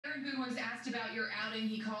Aaron Boone was asked about your outing.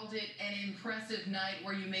 He called it an impressive night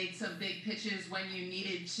where you made some big pitches when you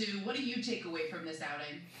needed to. What do you take away from this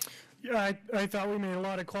outing? Yeah, I thought we made a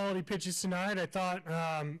lot of quality pitches tonight. I thought,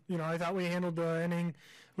 I thought we handled the inning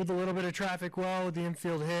with a little bit of traffic well with the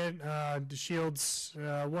infield hit,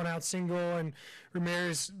 DeShields one-out single, and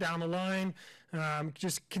Ramirez down the line.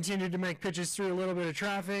 Just continued to make pitches through a little bit of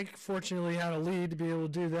traffic. Fortunately, had a lead to be able to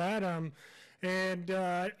do that.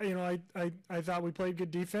 I thought we played good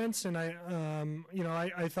defense, and I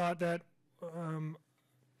thought that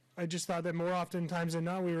I just thought that more often times than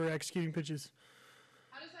not we were executing pitches.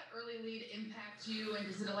 Early lead impact you, and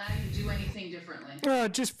does it allow you to do anything differently?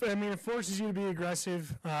 It forces you to be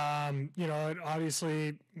aggressive.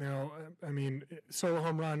 Obviously, solo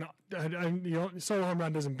home run. Solo home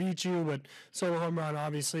run doesn't beat you, but solo home run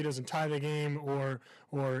obviously doesn't tie the game or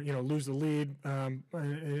lose the lead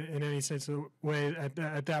in any sense of the way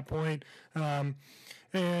at that point.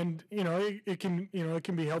 It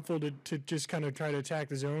can be helpful to just kind of try to attack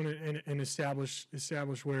the zone and establish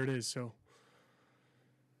where it is. So.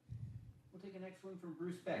 Take the next one from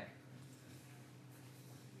Bruce Beck.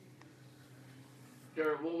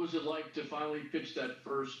 Gerrit, what was it like to finally pitch that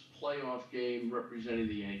first playoff game representing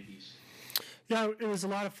the Yankees? Yeah, it was a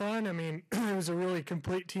lot of fun. I mean, it was a really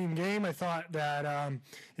complete team game. I thought that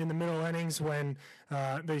in the middle innings when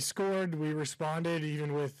they scored, we responded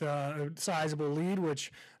even with a sizable lead,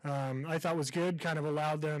 which I thought was good. Kind of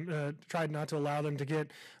allowed them, tried not to allow them to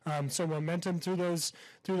get some momentum through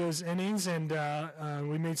those innings, and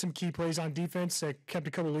we made some key plays on defense that kept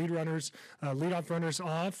a couple leadoff runners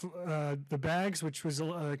off the bags, which was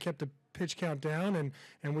kept the pitch count down,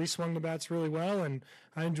 and we swung the bats really well, and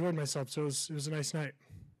I enjoyed myself, so it was a nice night.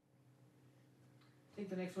 Take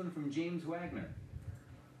the next one from James Wagner.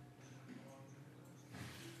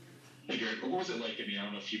 Hey Gerrit, what was it like? I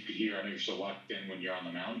don't know if you could hear, I know you're so locked in when you're on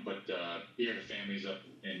the mound, but here the family's up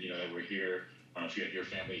and that we're here. I don't know if you had your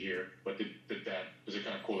family here, but was it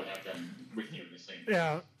kind of cool to have them with you in the same?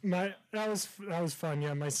 Yeah, that was fun.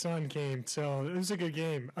 Yeah, my son came, so it was a good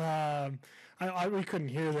game. We couldn't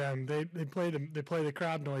hear them. They play the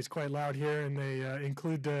crowd noise quite loud here, and they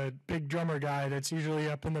include the big drummer guy that's usually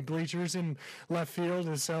up in the bleachers in left field,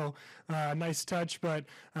 and so nice touch. But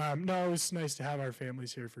no, it was nice to have our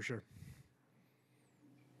families here for sure.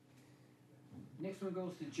 Next one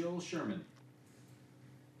goes to Joel Sherman.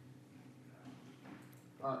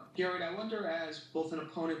 Gerrit, I wonder, as both an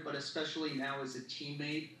opponent but especially now as a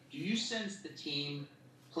teammate, do you sense the team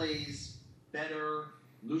plays better,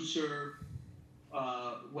 looser,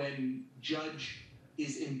 when Judge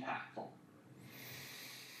is impactful?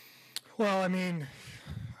 Well,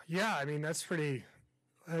 that's pretty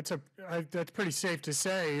safe to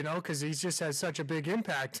say, because he just has such a big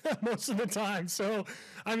impact most of the time. So,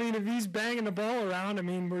 if he's banging the ball around,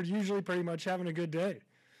 we're usually pretty much having a good day.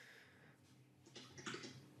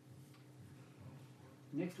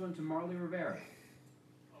 Next one to Marley Rivera.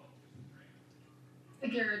 Hey,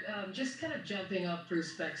 Gerrit, just kind of jumping off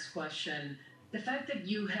Bruce Beck's question, the fact that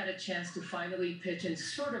you had a chance to finally pitch in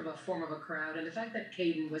sort of a form of a crowd, and the fact that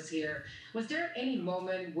Caden was here, was there any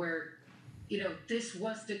moment where, this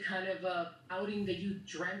was the kind of outing that you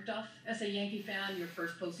dreamt of as a Yankee fan, your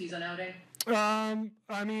first postseason outing?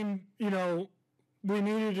 We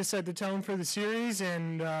needed to set the tone for the series,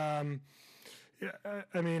 and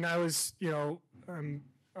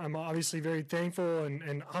I'm obviously very thankful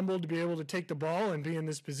and humbled to be able to take the ball and be in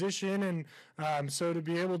this position, and so to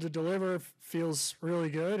be able to deliver feels really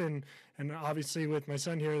good, and obviously with my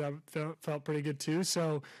son here that felt pretty good too.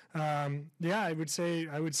 So I would say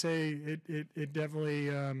it definitely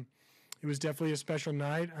it was definitely a special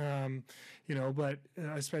night, but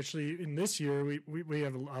especially in this year we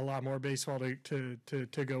have a lot more baseball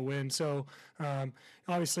to go win. So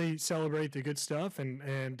obviously celebrate the good stuff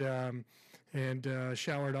and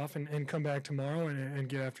shower it off and come back tomorrow and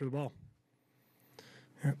get after the ball.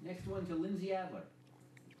 Yeah. Next one to Lindsay Adler.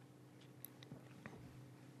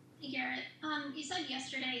 Hey Gerrit, you said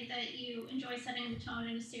yesterday that you enjoy setting the tone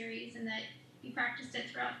in a series and that you practiced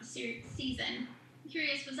it throughout the season. I'm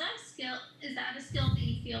curious, is that a skill that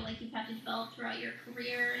you feel like you've had to develop throughout your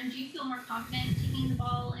career, and do you feel more confident taking the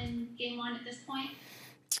ball in Game 1 at this point?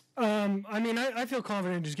 I feel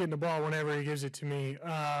confident just getting the ball whenever he gives it to me.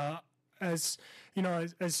 As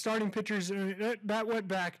starting pitchers, that went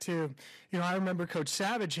back to, I remember Coach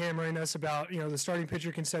Savage hammering us about, the starting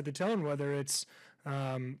pitcher can set the tone, whether it's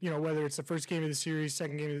the first game of the series,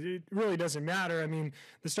 second game, it really doesn't matter.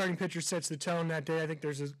 The starting pitcher sets the tone that day. I think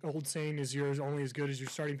there's an old saying, is yours only as good as your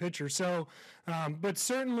starting pitcher. So, but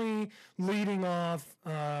certainly leading off,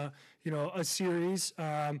 a series,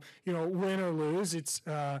 win or lose. It's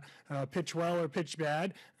pitch well or pitch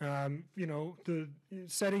bad. The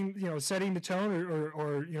setting the tone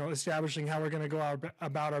or establishing how we're going to go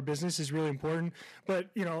about our business is really important. But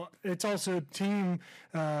it's also team.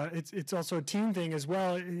 It's also a team thing as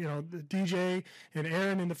well. The DJ and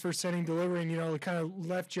Aaron in the first inning delivering the kind of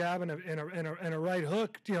left jab and a right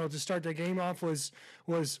hook to start the game off was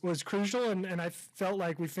crucial, and I felt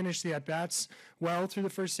like we finished the at bats well through the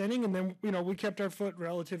first inning, and then we kept our foot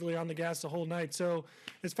relatively on the gas the whole night. So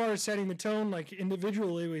as far as setting the tone, like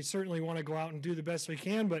individually, we certainly want to go out and do the best we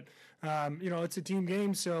can, but it's a team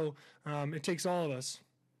game, so it takes all of us.